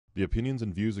The opinions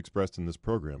and views expressed in this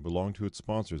program belong to its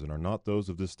sponsors and are not those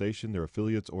of this station, their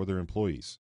affiliates, or their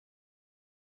employees.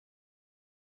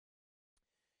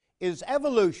 Is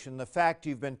evolution the fact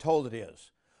you've been told it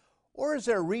is? Or is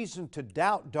there reason to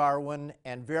doubt Darwin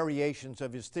and variations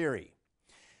of his theory?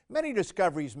 Many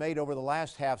discoveries made over the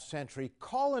last half-century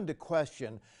call into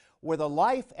question whether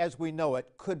life as we know it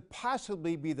could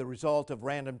possibly be the result of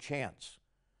random chance.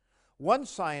 One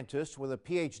scientist with a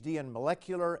PhD in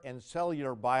molecular and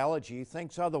cellular biology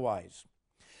thinks otherwise.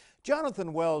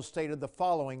 Jonathan Wells stated the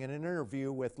following in an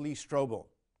interview with Lee Strobel.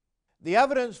 The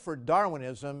evidence for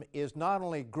Darwinism is not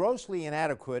only grossly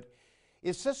inadequate,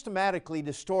 it's systematically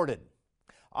distorted.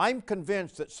 I'm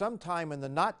convinced that sometime in the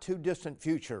not-too-distant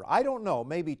future, I don't know,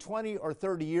 maybe 20 or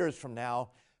 30 years from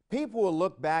now, people will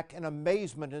look back in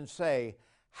amazement and say,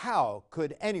 how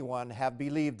could anyone have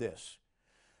believed this?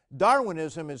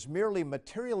 Darwinism is merely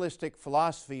materialistic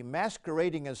philosophy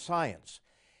masquerading as science,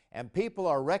 and people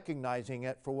are recognizing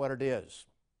it for what it is.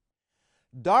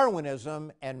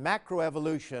 Darwinism and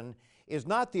macroevolution is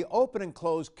not the open and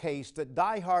closed case that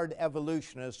die-hard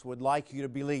evolutionists would like you to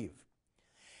believe.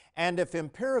 And if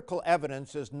empirical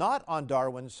evidence is not on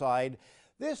Darwin's side,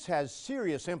 this has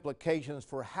serious implications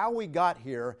for how we got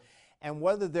here and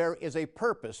whether there is a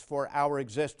purpose for our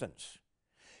existence.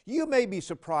 You may be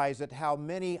surprised at how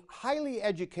many highly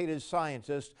educated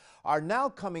scientists are now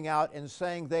coming out and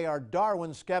saying they are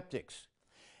Darwin skeptics.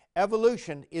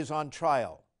 Evolution is on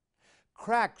trial.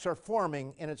 Cracks are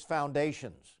forming in its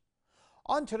foundations.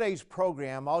 On today's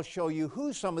program, I'll show you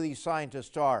who some of these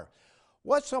scientists are,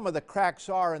 what some of the cracks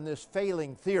are in this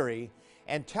failing theory,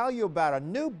 and tell you about a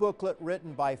new booklet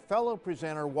written by fellow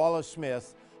presenter Wallace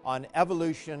Smith on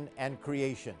evolution and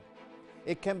creation.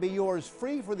 It can be yours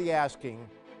free for the asking,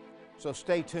 so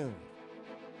stay tuned.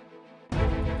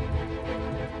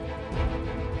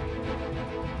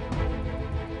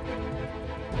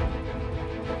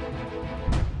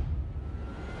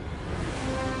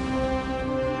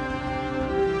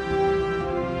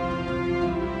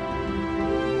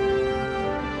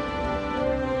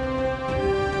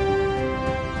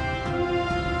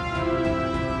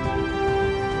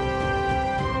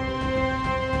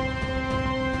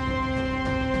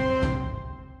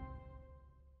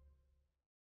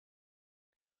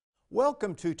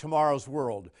 Welcome to Tomorrow's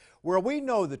World, where we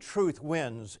know the truth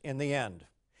wins in the end.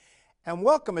 And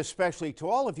welcome especially to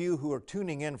all of you who are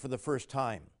tuning in for the first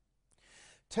time.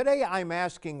 Today I'm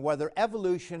asking whether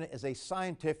evolution is a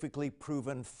scientifically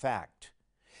proven fact.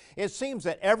 It seems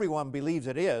that everyone believes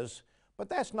it is, but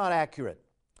that's not accurate.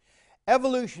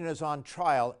 Evolution is on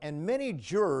trial and many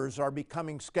jurors are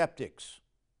becoming skeptics.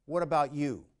 What about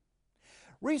you?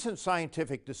 Recent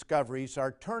scientific discoveries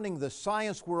are turning the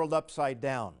science world upside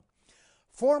down.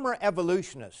 Former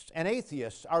evolutionists and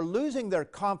atheists are losing their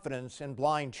confidence in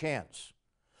blind chance.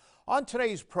 On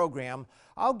today's program,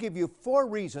 I'll give you 4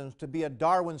 reasons to be a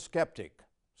Darwin skeptic.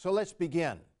 So let's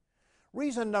begin.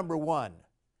 Reason number 1,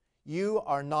 you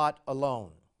are not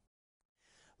alone.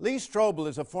 Lee Strobel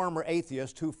is a former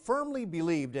atheist who firmly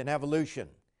believed in evolution.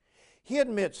 He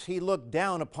admits he looked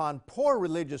down upon poor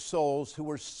religious souls who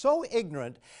were so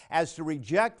ignorant as to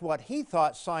reject what he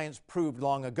thought science proved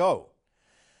long ago.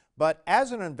 But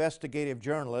as an investigative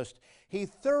journalist, he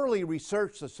thoroughly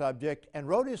researched the subject and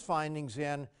wrote his findings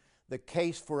in The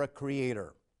Case for a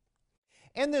Creator.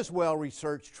 In this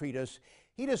well-researched treatise,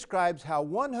 he describes how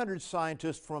 100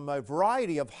 scientists from a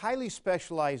variety of highly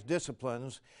specialized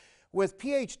disciplines with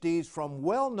PhDs from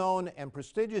well-known and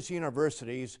prestigious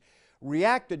universities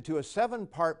reacted to a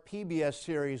 7-part PBS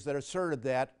series that asserted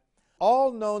that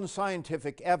all known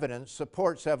scientific evidence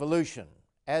supports evolution,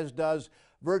 as does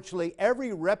virtually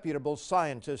every reputable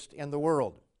scientist in the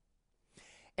world.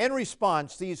 In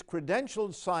response, these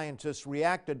credentialed scientists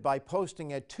reacted by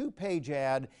posting a 2-page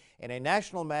ad in a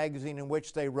national magazine in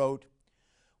which they wrote,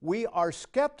 "We are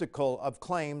skeptical of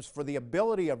claims for the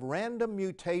ability of random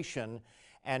mutation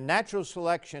and natural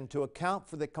selection to account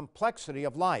for the complexity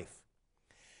of life.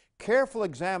 Careful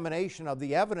examination of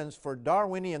the evidence for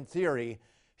Darwinian theory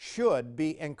should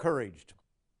be encouraged."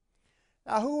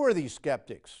 Now, who were these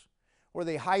skeptics? Were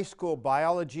they high school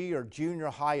biology or junior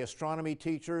high astronomy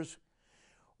teachers?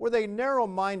 Were they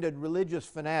narrow-minded religious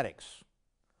fanatics?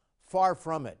 Far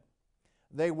from it.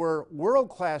 They were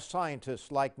world-class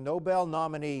scientists like Nobel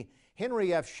nominee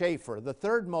Henry F. Schaefer, the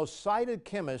 3rd most cited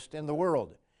chemist in the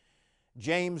world,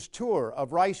 James Tour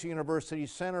of Rice University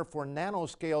Center for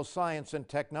Nanoscale Science and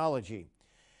Technology,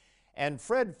 and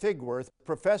Fred Figworth,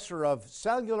 professor of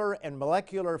cellular and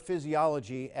molecular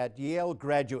physiology at Yale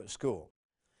Graduate School.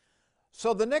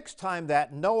 So the next time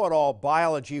that know-it-all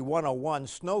Biology 101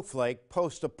 snowflake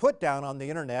posts a put-down on the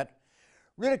internet,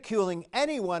 ridiculing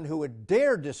anyone who would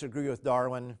dare disagree with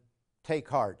Darwin, take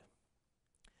heart.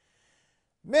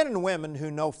 Men and women who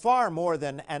know far more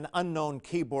than an unknown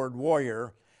keyboard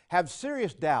warrior have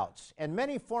serious doubts, and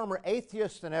many former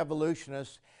atheists and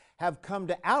evolutionists have come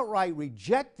to outright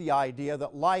reject the idea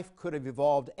that life could have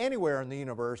evolved anywhere in the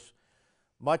universe,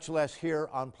 much less here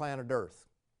on planet Earth.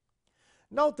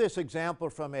 Note this example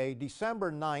from a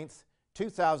December 9th,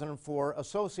 2004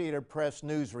 Associated Press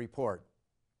news report.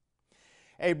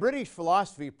 A British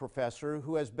philosophy professor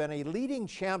who has been a leading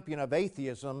champion of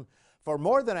atheism for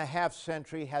more than a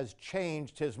half-century has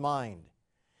changed his mind.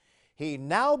 He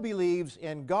now believes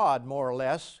in God, more or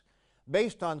less,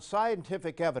 based on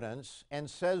scientific evidence, and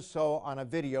says so on a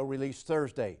video released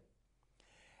Thursday.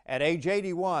 At age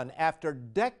 81, after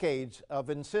decades of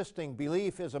insisting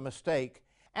belief is a mistake,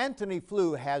 Antony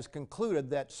Flew has concluded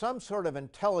that some sort of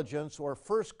intelligence or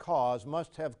first cause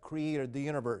must have created the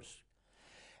universe.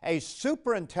 A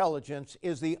superintelligence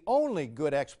is the only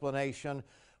good explanation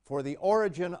for the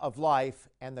origin of life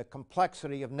and the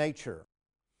complexity of nature.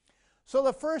 So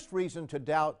the first reason to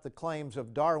doubt the claims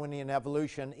of Darwinian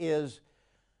evolution is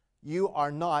you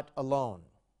are not alone.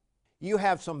 You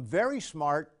have some very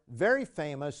smart, very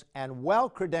famous, and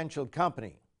well-credentialed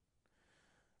company.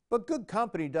 But good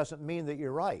company doesn't mean that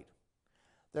you're right.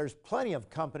 There's plenty of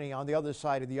company on the other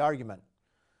side of the argument.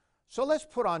 So let's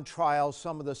put on trial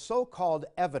some of the so-called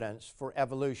evidence for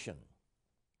evolution.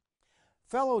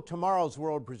 Fellow Tomorrow's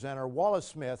World presenter Wallace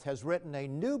Smith has written a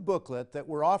new booklet that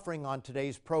we're offering on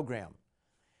today's program,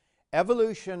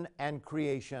 Evolution and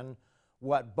Creation,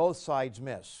 What Both Sides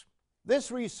Miss.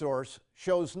 This resource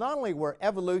shows not only where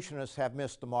evolutionists have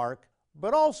missed the mark,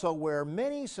 but also where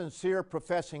many sincere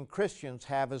professing Christians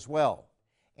have as well.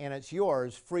 And it's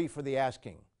yours, free for the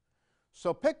asking.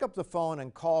 So pick up the phone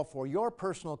and call for your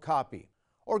personal copy,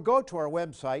 or go to our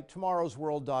website,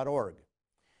 tomorrowsworld.org.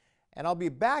 And I'll be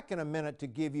back in a minute to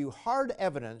give you hard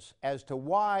evidence as to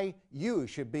why you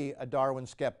should be a Darwin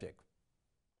skeptic.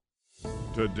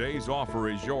 Today's offer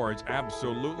is yours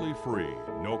absolutely free.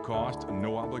 No cost,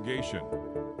 no obligation.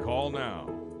 Call now,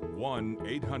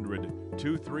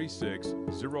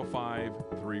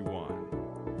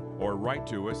 1-800-236-0531. Or write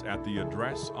to us at the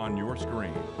address on your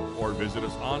screen. Or visit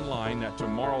us online at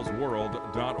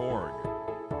tomorrowsworld.org.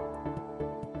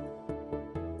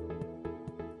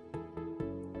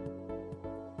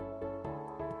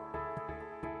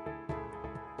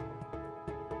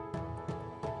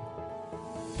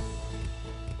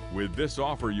 With this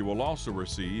offer, you will also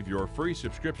receive your free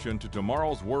subscription to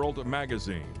Tomorrow's World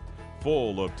magazine,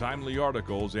 full of timely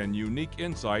articles and unique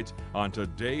insights on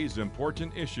today's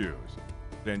important issues.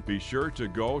 Then be sure to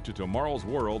go to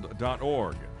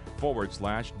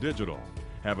tomorrowsworld.org/digital.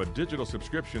 Have a digital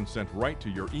subscription sent right to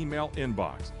your email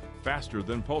inbox, faster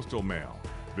than postal mail.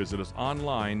 Visit us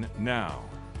online now.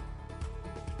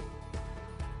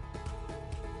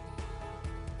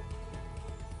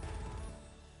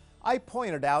 I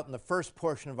pointed out in the first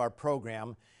portion of our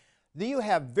program that you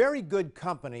have very good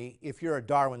company if you're a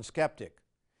Darwin skeptic.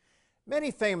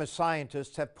 Many famous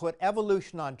scientists have put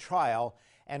evolution on trial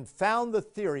and found the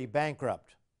theory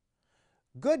bankrupt.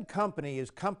 Good company is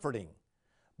comforting,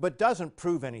 but doesn't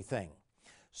prove anything.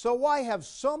 So why have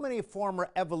so many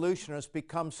former evolutionists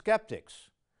become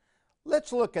skeptics?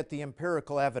 Let's look at the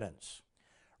empirical evidence.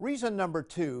 Reason number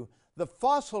 2, the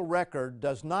fossil record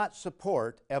does not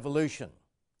support evolution.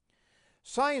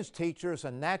 Science teachers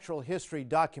and natural history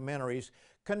documentaries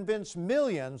convince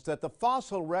millions that the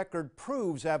fossil record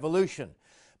proves evolution,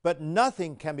 but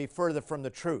nothing can be further from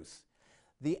the truth.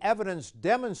 The evidence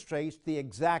demonstrates the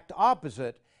exact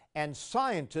opposite, and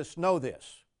scientists know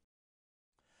this.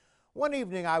 One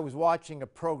evening I was watching a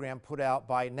program put out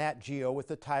by Nat Geo with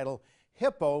the title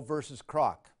Hippo versus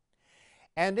Croc.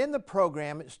 And in the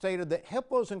program it stated that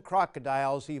hippos and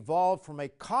crocodiles evolved from a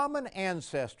common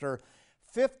ancestor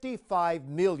 55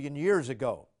 million years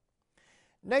ago.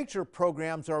 Nature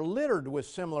programs are littered with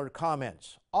similar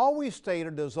comments, always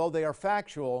stated as though they are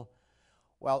factual,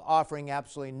 while offering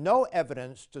absolutely no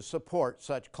evidence to support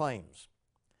such claims.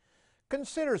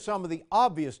 Consider some of the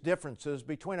obvious differences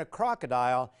between a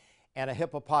crocodile and a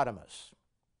hippopotamus.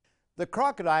 The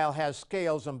crocodile has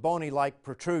scales and bony-like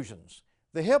protrusions.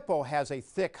 The hippo has a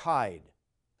thick hide.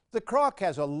 The croc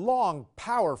has a long,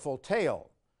 powerful tail.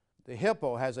 The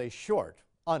hippo has a short,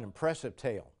 unimpressive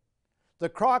tail. The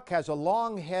croc has a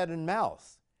long head and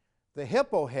mouth. The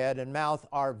hippo head and mouth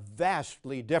are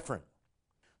vastly different.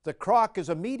 The croc is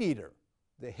a meat eater.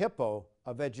 The hippo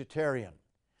a vegetarian.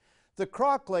 The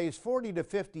croc lays 40 to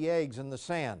 50 eggs in the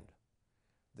sand.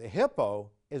 The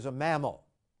hippo is a mammal.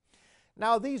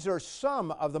 Now these are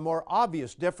some of the more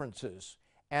obvious differences,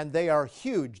 and they are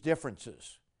huge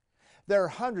differences. There are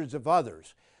hundreds of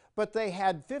others, but they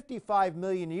had 55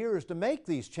 million years to make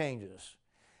these changes.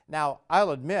 Now,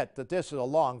 I'll admit that this is a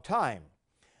long time,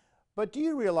 but do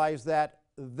you realize that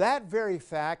that very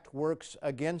fact works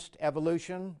against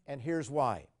evolution? And here's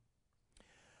why.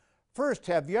 First,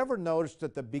 have you ever noticed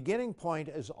that the beginning point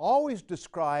is always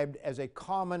described as a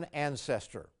common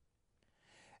ancestor?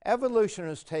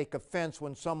 Evolutionists take offense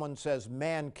when someone says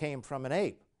man came from an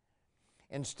ape.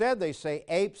 Instead, they say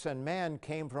apes and man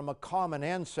came from a common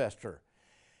ancestor,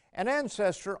 an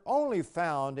ancestor only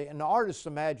found in artists'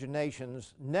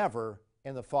 imaginations, never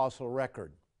in the fossil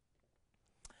record.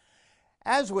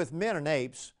 As with men and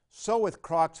apes, so with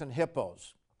crocs and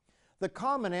hippos. The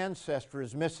common ancestor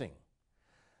is missing.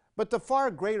 But the far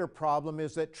greater problem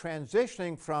is that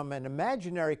transitioning from an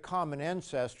imaginary common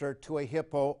ancestor to a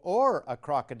hippo or a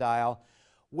crocodile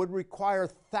would require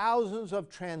thousands of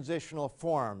transitional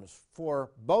forms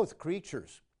for both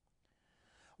creatures.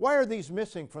 Why are these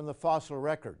missing from the fossil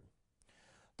record?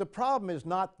 The problem is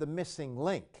not the missing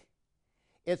link.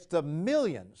 It's the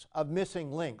millions of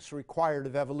missing links required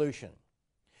of evolution.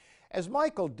 As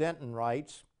Michael Denton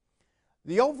writes,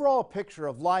 the overall picture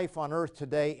of life on Earth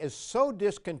today is so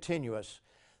discontinuous,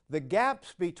 the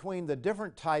gaps between the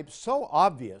different types so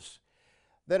obvious,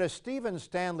 that as Stephen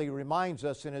Stanley reminds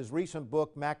us in his recent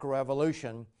book,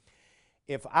 Macroevolution,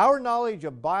 if our knowledge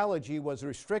of biology was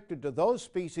restricted to those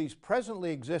species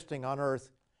presently existing on Earth,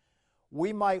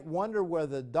 we might wonder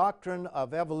whether the doctrine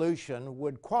of evolution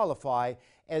would qualify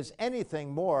as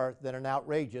anything more than an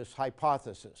outrageous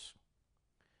hypothesis.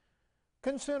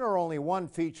 Consider only one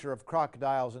feature of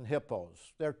crocodiles and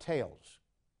hippos, their tails.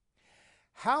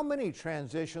 How many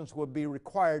transitions would be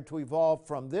required to evolve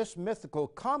from this mythical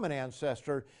common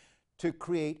ancestor to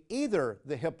create either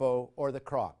the hippo or the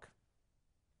croc?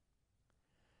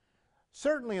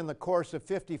 Certainly in the course of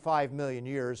 55 million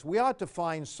years, we ought to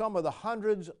find some of the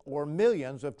hundreds or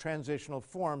millions of transitional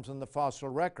forms in the fossil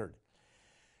record,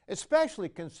 especially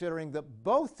considering that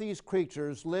both these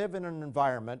creatures live in an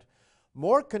environment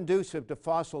more conducive to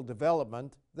fossil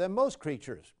development than most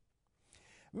creatures.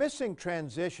 Missing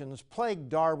transitions plagued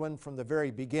Darwin from the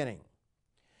very beginning.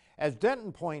 As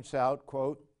Denton points out,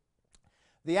 quote,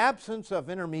 the absence of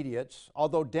intermediates,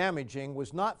 although damaging,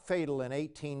 was not fatal in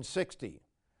 1860,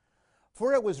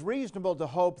 for it was reasonable to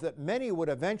hope that many would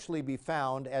eventually be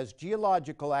found as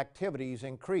geological activities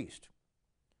increased.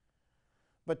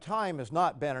 But time has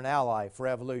not been an ally for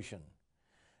evolution.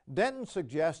 Denton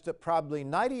suggests that probably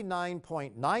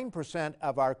 99.9%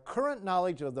 of our current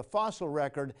knowledge of the fossil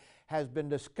record has been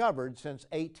discovered since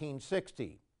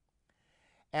 1860.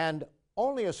 And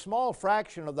only a small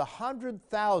fraction of the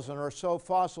 100,000 or so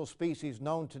fossil species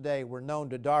known today were known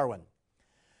to Darwin.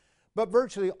 But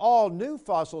virtually all new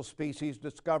fossil species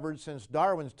discovered since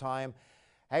Darwin's time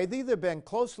have either been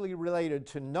closely related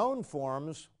to known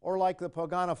forms or, like the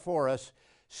Pogonophorus,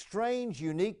 strange,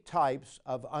 unique types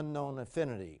of unknown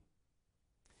affinity.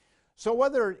 So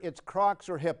whether it's crocs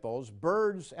or hippos,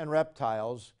 birds and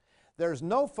reptiles, there's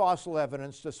no fossil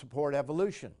evidence to support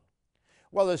evolution.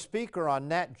 Well, the speaker on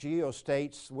Nat Geo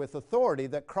states with authority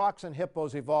that crocs and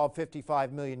hippos evolved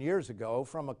 55 million years ago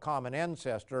from a common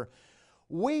ancestor.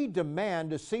 We demand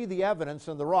to see the evidence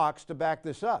in the rocks to back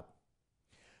this up.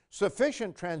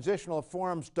 Sufficient transitional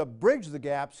forms to bridge the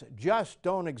gaps just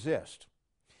don't exist.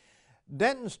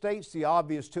 Denton states the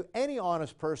obvious to any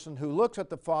honest person who looks at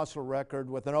the fossil record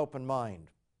with an open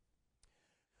mind.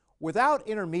 Without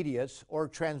intermediates or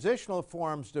transitional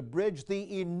forms to bridge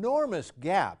the enormous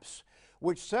gaps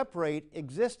which separate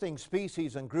existing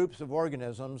species and groups of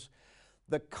organisms,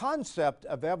 the concept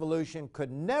of evolution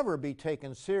could never be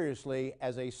taken seriously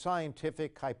as a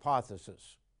scientific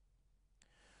hypothesis.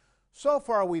 So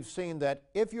far, we've seen that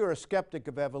if you're a skeptic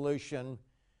of evolution,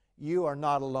 you are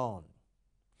not alone.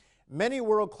 Many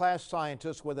world-class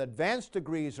scientists with advanced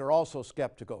degrees are also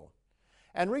skeptical.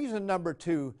 And reason number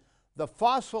two, the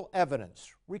fossil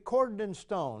evidence, recorded in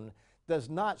stone, does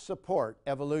not support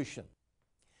evolution.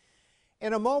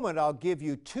 In a moment, I'll give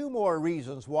you two more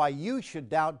reasons why you should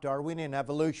doubt Darwinian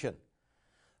evolution.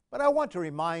 But I want to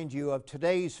remind you of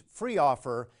today's free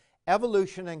offer,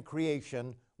 Evolution and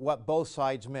Creation, What Both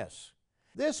Sides Miss.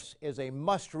 This is a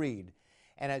must-read,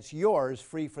 and it's yours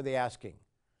free for the asking.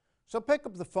 So pick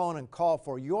up the phone and call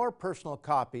for your personal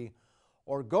copy,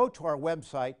 or go to our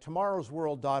website,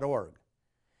 tomorrowsworld.org.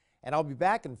 And I'll be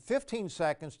back in 15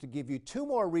 seconds to give you two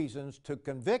more reasons to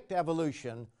convict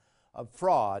evolution of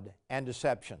fraud and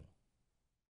deception.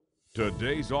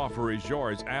 Today's offer is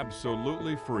yours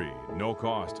absolutely free, no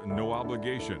cost, no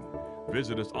obligation.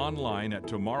 Visit us online at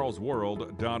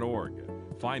tomorrowsworld.org.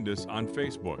 Find us on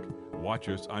Facebook. Watch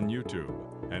us on YouTube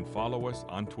and follow us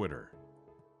on Twitter.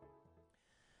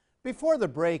 Before the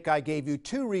break, I gave you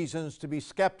 2 reasons to be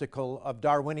skeptical of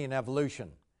Darwinian evolution.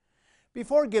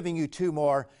 Before giving you 2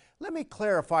 more, let me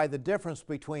clarify the difference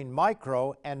between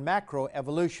micro and macro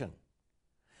evolution.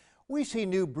 We see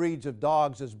new breeds of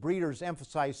dogs as breeders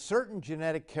emphasize certain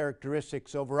genetic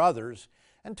characteristics over others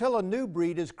until a new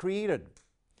breed is created.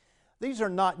 These are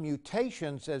not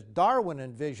mutations as Darwin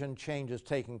envisioned changes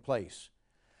taking place.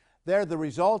 They're the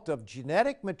result of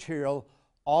genetic material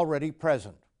already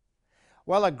present.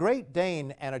 While a Great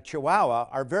Dane and a Chihuahua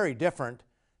are very different,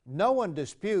 no one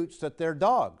disputes that they're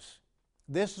dogs.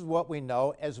 This is what we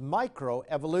know as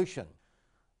microevolution.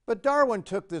 But Darwin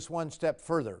took this one step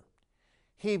further.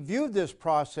 He viewed this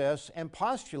process and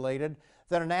postulated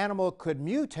that an animal could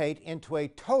mutate into a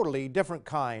totally different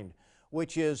kind,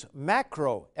 which is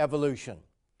macroevolution.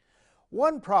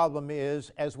 One problem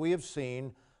is, as we have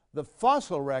seen, the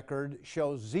fossil record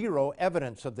shows 0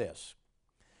 evidence of this.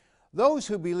 Those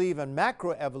who believe in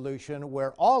macroevolution,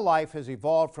 where all life has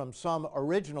evolved from some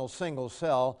original single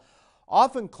cell,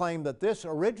 often claim that this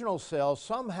original cell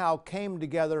somehow came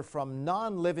together from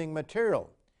non-living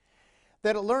material,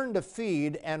 that it learned to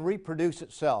feed and reproduce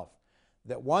itself,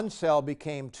 that one cell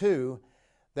became 2,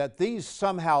 that these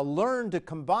somehow learned to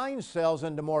combine cells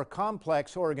into more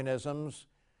complex organisms,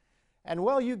 and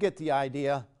well, you get the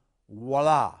idea,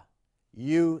 voila,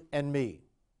 you and me.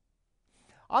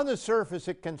 On the surface,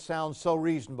 it can sound so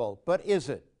reasonable, but is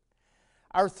it?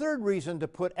 Our third reason to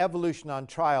put evolution on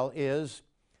trial is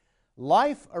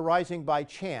life arising by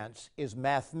chance is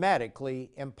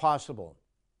mathematically impossible.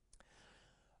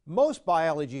 Most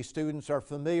biology students are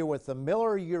familiar with the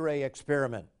Miller-Urey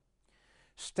experiment.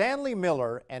 Stanley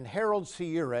Miller and Harold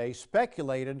C. Urey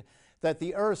speculated that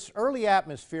the Earth's early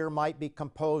atmosphere might be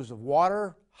composed of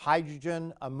water,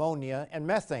 hydrogen, ammonia, and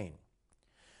methane.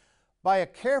 By a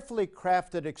carefully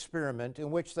crafted experiment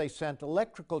in which they sent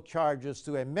electrical charges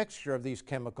through a mixture of these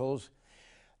chemicals,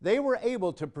 they were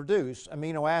able to produce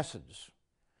amino acids.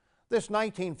 This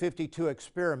 1952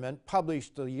 experiment,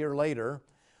 published a year later,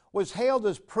 was hailed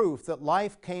as proof that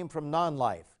life came from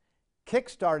non-life,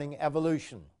 kickstarting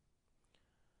evolution.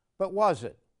 But was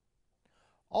it?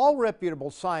 All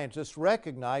reputable scientists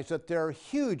recognize that there are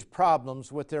huge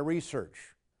problems with their research.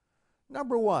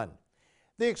 Number 1,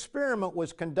 the experiment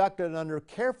was conducted under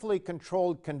carefully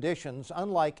controlled conditions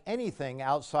unlike anything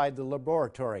outside the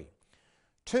laboratory.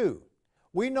 2,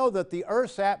 we know that the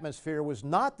Earth's atmosphere was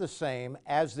not the same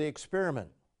as the experiment.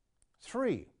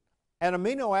 3, an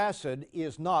amino acid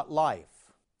is not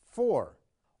life. 4,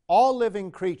 all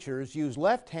living creatures use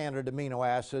left-handed amino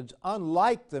acids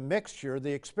unlike the mixture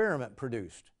the experiment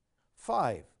produced.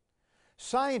 5,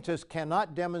 scientists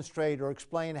cannot demonstrate or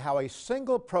explain how a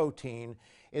single protein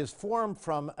is formed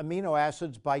from amino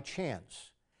acids by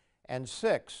chance. And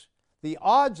 6, the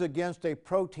odds against a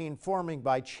protein forming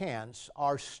by chance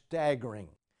are staggering.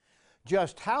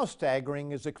 Just how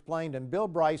staggering is explained in Bill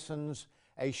Bryson's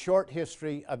A Short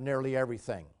History of Nearly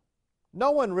Everything.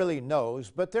 No one really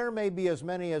knows, but there may be as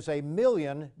many as 1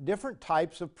 million different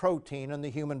types of protein in the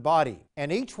human body, and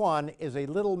each one is a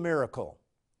little miracle.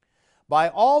 By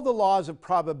all the laws of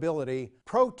probability,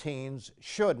 proteins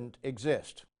shouldn't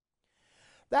exist.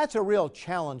 That's a real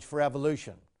challenge for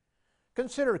evolution.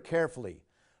 Consider carefully.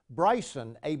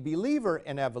 Bryson, a believer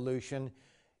in evolution,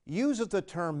 uses the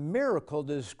term miracle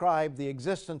to describe the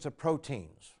existence of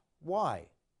proteins. Why?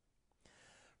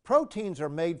 Proteins are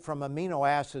made from amino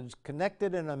acids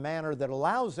connected in a manner that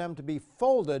allows them to be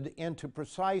folded into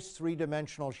precise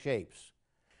 3-dimensional shapes.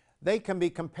 They can be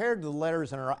compared to the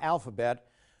letters in our alphabet,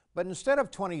 but instead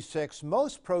of 26,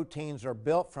 most proteins are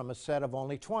built from a set of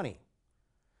only 20.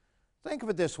 Think of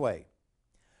it this way.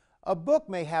 A book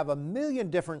may have 1 million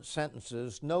different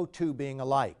sentences, no 2 being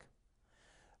alike.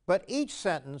 But each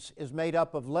sentence is made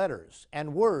up of letters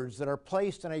and words that are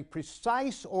placed in a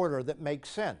precise order that makes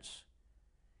sense.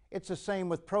 It's the same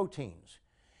with proteins.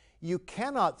 You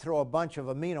cannot throw a bunch of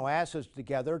amino acids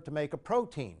together to make a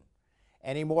protein,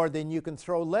 any more than you can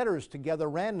throw letters together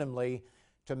randomly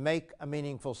to make a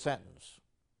meaningful sentence.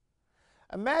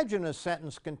 Imagine a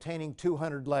sentence containing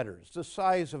 200 letters, the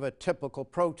size of a typical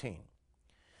protein.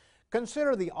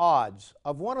 Consider the odds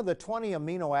of one of the 20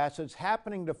 amino acids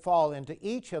happening to fall into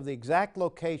each of the exact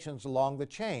locations along the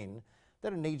chain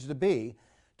that it needs to be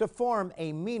to form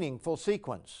a meaningful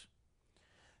sequence.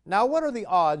 Now, what are the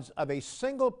odds of a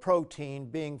single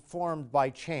protein being formed by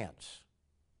chance?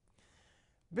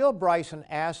 Bill Bryson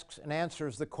asks and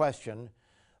answers the question,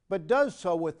 but does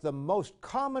so with the most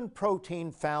common protein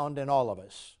found in all of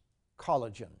us,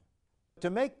 collagen. To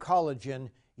make collagen,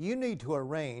 you need to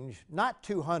arrange not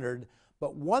 200,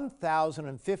 but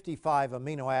 1,055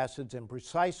 amino acids in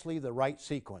precisely the right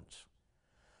sequence.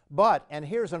 But, and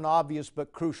here's an obvious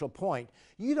but crucial point,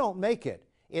 you don't make it.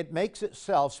 It makes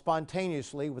itself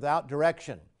spontaneously without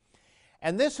direction.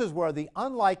 And this is where the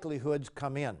unlikelihoods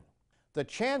come in. The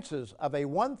chances of a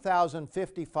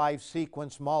 1,055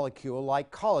 sequence molecule like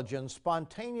collagen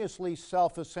spontaneously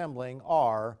self-assembling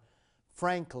are,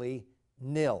 frankly,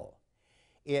 nil.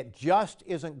 It just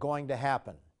isn't going to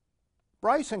happen.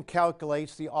 Bryson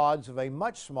calculates the odds of a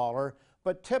much smaller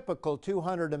but typical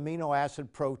 200 amino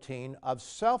acid protein of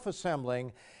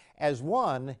self-assembling as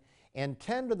 1 in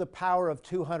 10 to the power of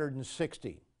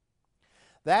 260.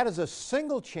 That is a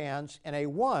single chance in a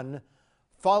 1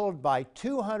 followed by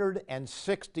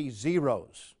 260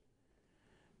 zeros,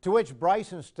 to which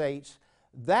Bryson states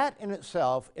that in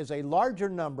itself is a larger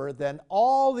number than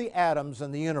all the atoms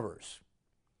in the universe.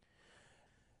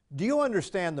 Do you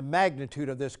understand the magnitude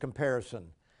of this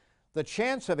comparison? The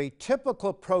chance of a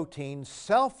typical protein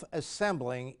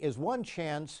self-assembling is 1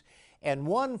 chance and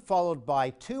 1 followed by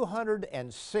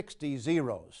 260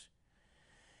 zeros.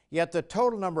 Yet the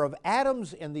total number of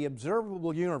atoms in the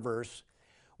observable universe,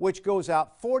 which goes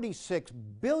out 46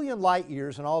 billion light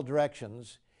years in all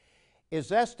directions,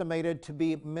 is estimated to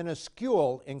be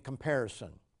minuscule in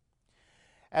comparison.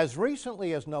 As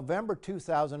recently as November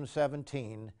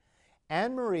 2017,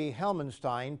 Anne-Marie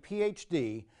Helmenstein,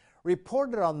 PhD,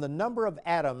 reported on the number of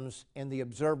atoms in the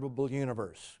observable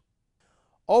universe.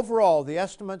 Overall, the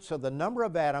estimates of the number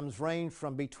of atoms range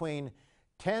from between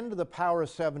 10 to the power of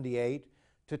 78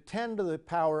 to 10 to the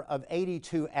power of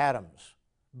 82 atoms.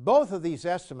 Both of these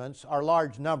estimates are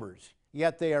large numbers,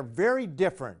 yet they are very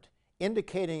different,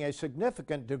 indicating a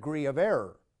significant degree of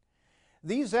error.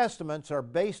 These estimates are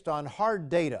based on hard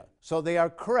data, so they are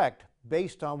correct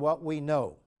based on what we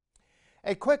know.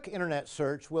 A quick internet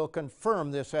search will confirm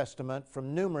this estimate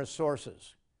from numerous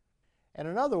sources. And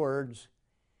in other words,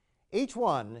 each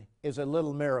one is a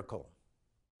little miracle.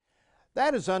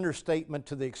 That is understatement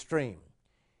to the extreme.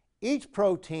 Each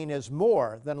protein is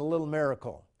more than a little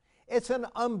miracle. It's an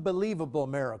unbelievable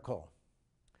miracle.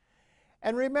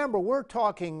 And remember, we're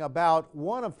talking about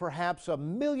one of perhaps a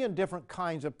million different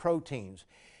kinds of proteins,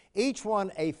 each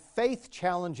one a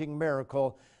faith-challenging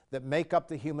miracle that make up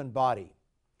the human body.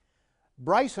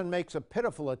 Bryson makes a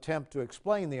pitiful attempt to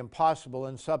explain the impossible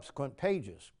in subsequent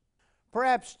pages.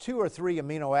 Perhaps 2 or 3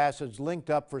 amino acids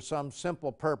linked up for some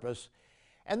simple purpose,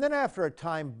 and then after a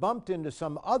time bumped into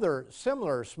some other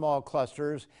similar small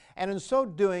clusters, and in so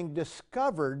doing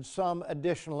discovered some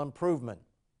additional improvement.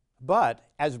 But,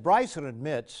 as Bryson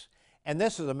admits, and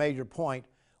this is a major point,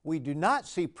 we do not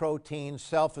see proteins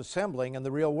self-assembling in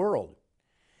the real world.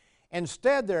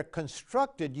 Instead, they're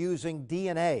constructed using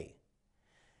DNA.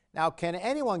 Now, can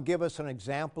anyone give us an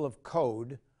example of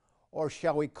code, or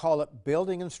shall we call it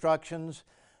building instructions,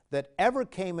 that ever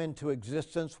came into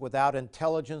existence without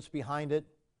intelligence behind it?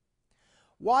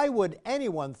 Why would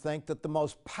anyone think that the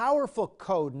most powerful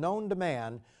code known to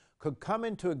man could come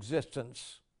into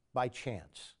existence by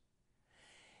chance?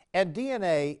 And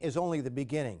DNA is only the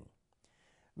beginning.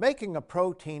 Making a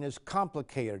protein is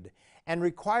complicated and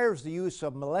requires the use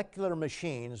of molecular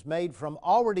machines made from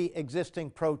already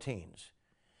existing proteins.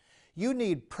 You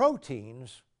need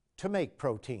proteins to make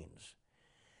proteins.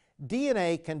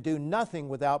 DNA can do nothing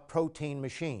without protein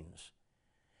machines.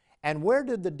 And where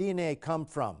did the DNA come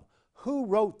from? Who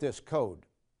wrote this code?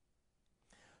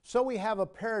 So we have a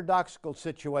paradoxical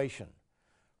situation.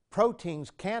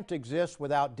 Proteins can't exist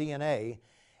without DNA,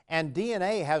 and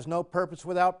DNA has no purpose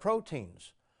without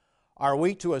proteins. Are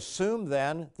we to assume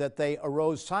then that they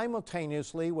arose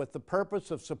simultaneously with the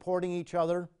purpose of supporting each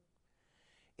other?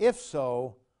 If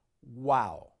so,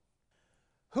 wow.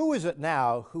 Who is it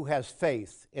now who has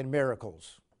faith in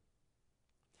miracles?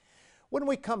 When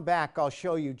we come back, I'll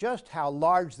show you just how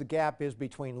large the gap is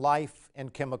between life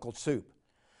and chemical soup.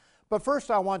 But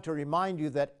first, I want to remind you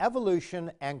that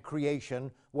evolution and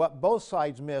creation, what both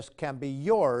sides miss, can be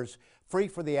yours, free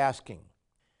for the asking.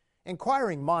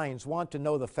 Inquiring minds want to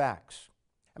know the facts,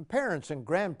 and parents and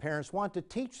grandparents want to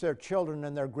teach their children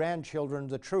and their grandchildren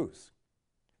the truth.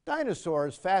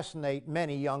 Dinosaurs fascinate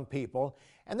many young people,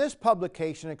 and this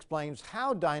publication explains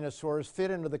how dinosaurs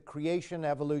fit into the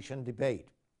creation-evolution debate.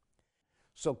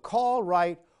 So call,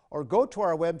 write, or go to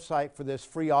our website for this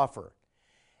free offer.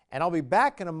 And I'll be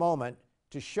back in a moment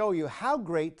to show you how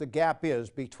great the gap is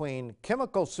between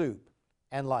chemical soup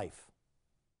and life.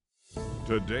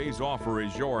 Today's offer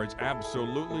is yours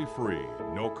absolutely free.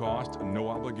 No cost, no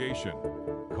obligation.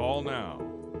 Call now.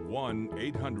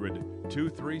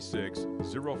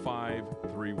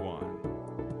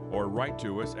 1-800-236-0531. or write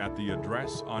to us at the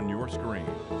address on your screen,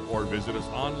 or visit us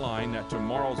online at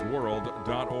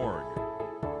tomorrowsworld.org.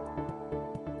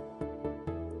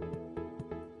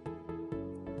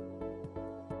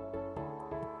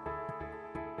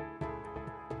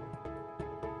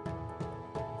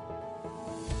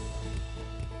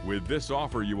 With this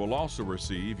offer, you will also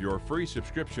receive your free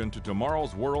subscription to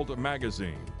Tomorrow's World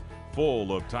magazine,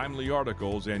 full of timely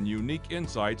articles and unique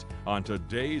insights on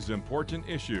today's important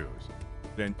issues.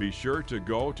 Then be sure to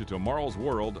go to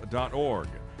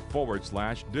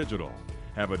tomorrowsworld.org/digital.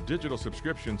 Have a digital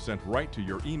subscription sent right to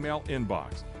your email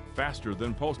inbox, faster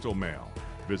than postal mail.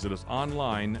 Visit us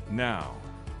online now.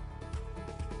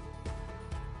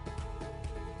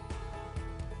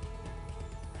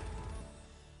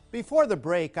 Before the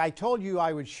break, I told you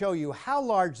I would show you how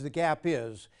large the gap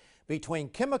is between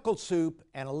chemical soup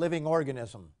and a living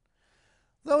organism.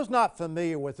 Those not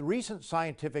familiar with recent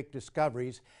scientific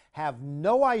discoveries have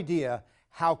no idea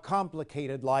how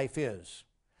complicated life is.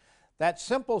 That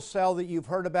simple cell that you've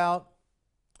heard about?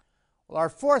 Well, our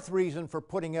fourth reason for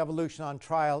putting evolution on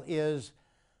trial is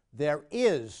there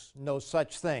is no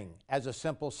such thing as a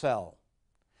simple cell.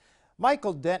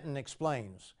 Michael Denton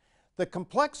explains, the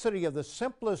complexity of the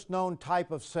simplest known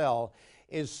type of cell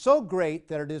is so great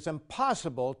that it is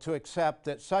impossible to accept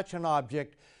that such an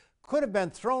object could have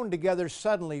been thrown together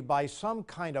suddenly by some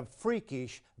kind of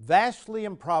freakish, vastly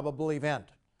improbable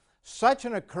event. Such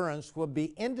an occurrence would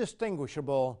be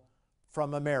indistinguishable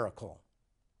from a miracle.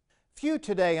 Few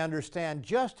today understand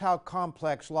just how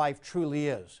complex life truly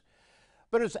is.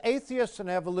 But as atheists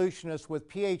and evolutionists with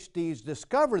PhDs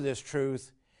discover this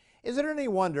truth, is it any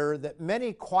wonder that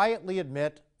many quietly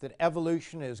admit that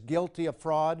evolution is guilty of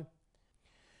fraud?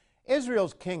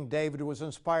 Israel's King David was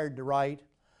inspired to write,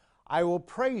 "I will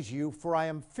praise you, for I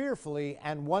am fearfully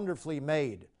and wonderfully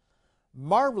made.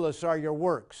 Marvelous are your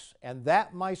works, and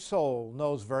that my soul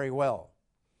knows very well."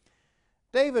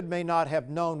 David may not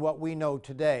have known what we know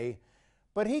today,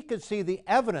 but he could see the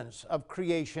evidence of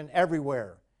creation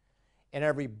everywhere, in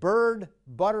every bird,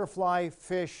 butterfly,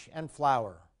 fish, and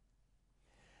flower.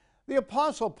 The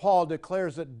Apostle Paul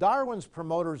declares that Darwin's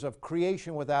promoters of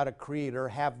creation without a creator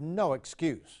have no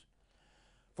excuse.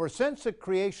 For since the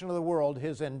creation of the world,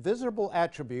 his invisible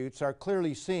attributes are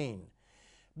clearly seen,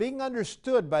 being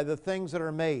understood by the things that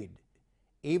are made,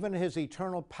 even his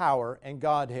eternal power and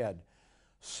Godhead,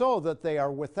 so that they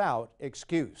are without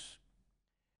excuse.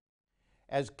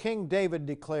 As King David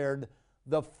declared,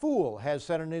 "The fool has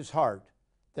said in his heart,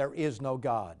 there is no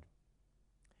God."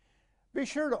 Be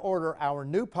sure to order our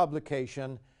new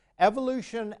publication,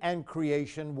 Evolution and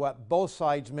Creation, What Both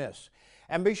Sides Miss.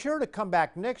 And be sure to come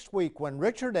back next week when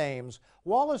Richard Ames,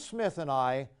 Wallace Smith, and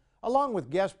I, along with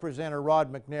guest presenter Rod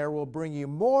McNair, will bring you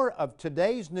more of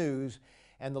today's news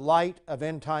and the light of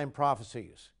end-time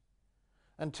prophecies.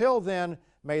 Until then,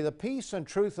 may the peace and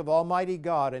truth of Almighty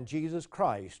God and Jesus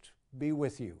Christ be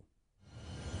with you.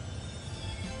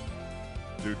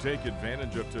 To take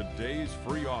advantage of today's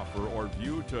free offer or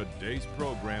view today's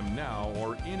program now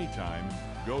or anytime,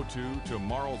 go to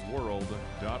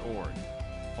tomorrowsworld.org.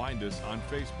 Find us on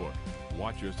Facebook,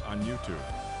 watch us on YouTube,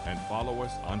 and follow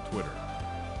us on Twitter.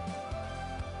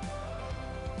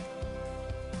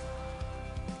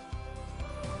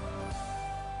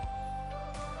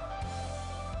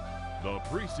 The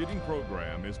preceding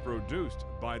program is produced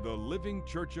by the Living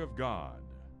Church of God.